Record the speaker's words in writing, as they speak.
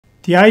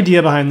The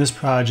idea behind this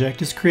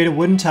project is to create a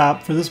wooden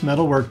top for this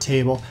metal work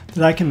table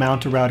that I can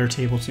mount a router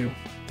table to.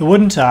 The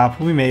wooden top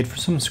will be made from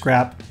some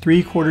scrap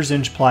 3/4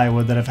 inch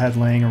plywood that I've had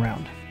laying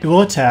around. It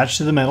will attach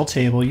to the metal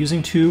table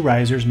using 2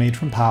 risers made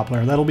from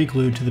poplar that will be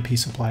glued to the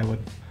piece of plywood.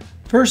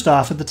 First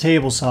off, at the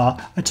table saw,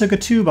 I took a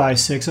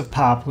 2x6 of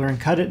poplar and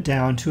cut it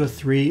down to a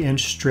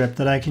 3-inch strip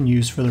that I can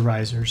use for the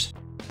risers.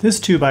 This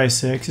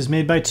 2x6 is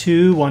made by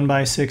 2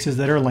 1x6s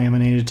that are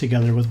laminated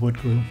together with wood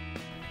glue.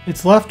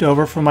 It's left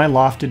over from my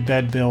lofted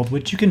bed build,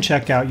 which you can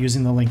check out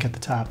using the link at the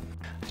top.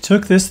 I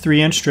took this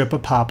 3-inch strip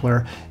of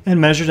poplar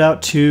and measured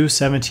out 2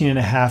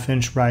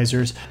 17.5-inch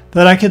risers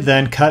that I could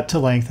then cut to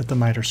length at the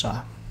miter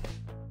saw.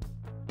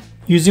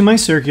 Using my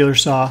circular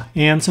saw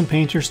and some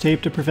painter's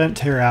tape to prevent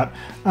tear out,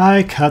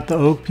 I cut the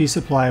oak piece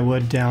of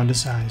plywood down to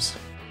size.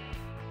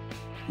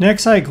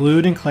 Next, I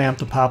glued and clamped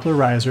the poplar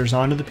risers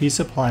onto the piece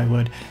of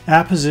plywood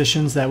at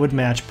positions that would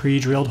match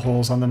pre-drilled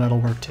holes on the metal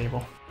work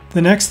table.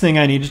 The next thing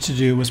I needed to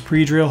do was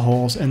pre-drill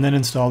holes and then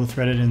install the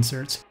threaded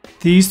inserts.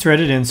 These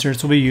threaded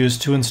inserts will be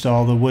used to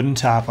install the wooden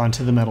top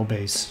onto the metal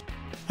base.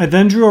 I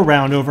then drew a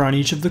round over on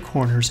each of the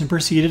corners and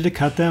proceeded to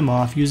cut them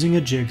off using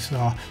a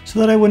jigsaw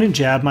so that I wouldn't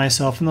jab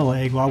myself in the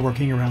leg while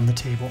working around the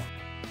table.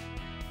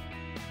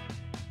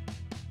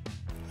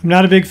 I'm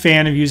not a big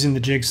fan of using the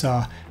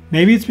jigsaw.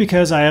 Maybe it's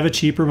because I have a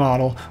cheaper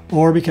model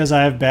or because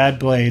I have bad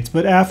blades,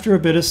 but after a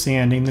bit of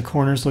sanding, the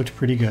corners looked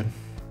pretty good.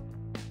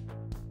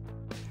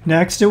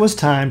 Next, it was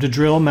time to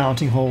drill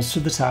mounting holes to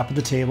the top of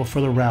the table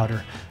for the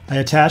router. I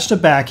attached a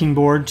backing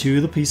board to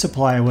the piece of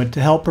plywood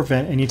to help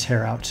prevent any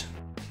tear out.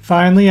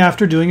 Finally,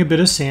 after doing a bit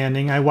of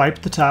sanding, I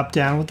wiped the top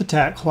down with the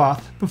tack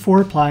cloth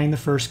before applying the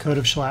first coat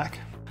of shellac.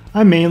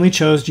 I mainly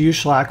chose to use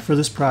shellac for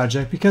this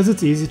project because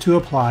it's easy to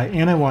apply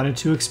and I wanted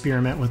to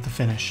experiment with the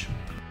finish.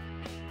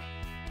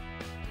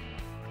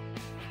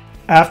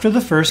 After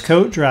the first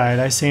coat dried,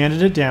 I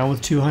sanded it down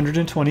with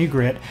 220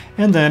 grit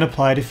and then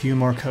applied a few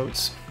more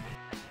coats.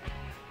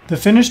 The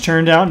finish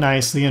turned out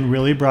nicely and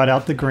really brought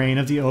out the grain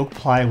of the oak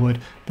plywood,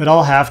 but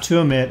I'll have to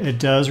admit it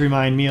does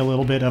remind me a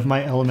little bit of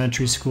my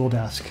elementary school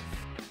desk.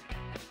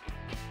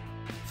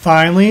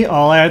 Finally,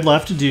 all I had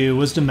left to do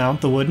was to mount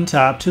the wooden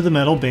top to the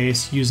metal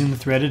base using the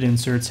threaded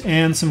inserts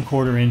and some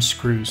 1/4 inch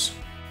screws.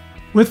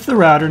 With the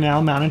router now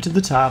mounted to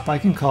the top, I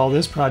can call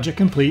this project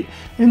complete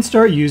and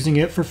start using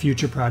it for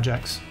future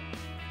projects.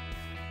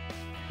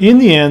 In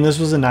the end, this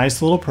was a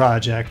nice little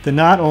project that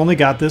not only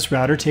got this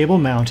router table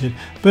mounted,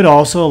 but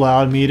also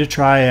allowed me to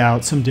try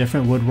out some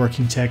different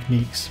woodworking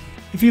techniques.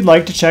 If you'd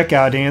like to check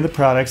out any of the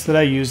products that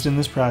I used in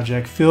this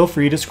project, feel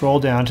free to scroll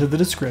down to the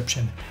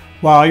description.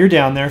 While you're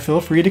down there,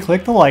 feel free to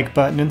click the like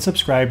button and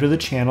subscribe to the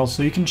channel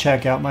so you can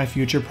check out my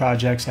future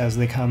projects as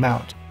they come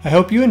out. I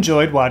hope you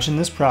enjoyed watching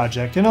this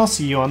project, and I'll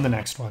see you on the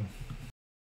next one.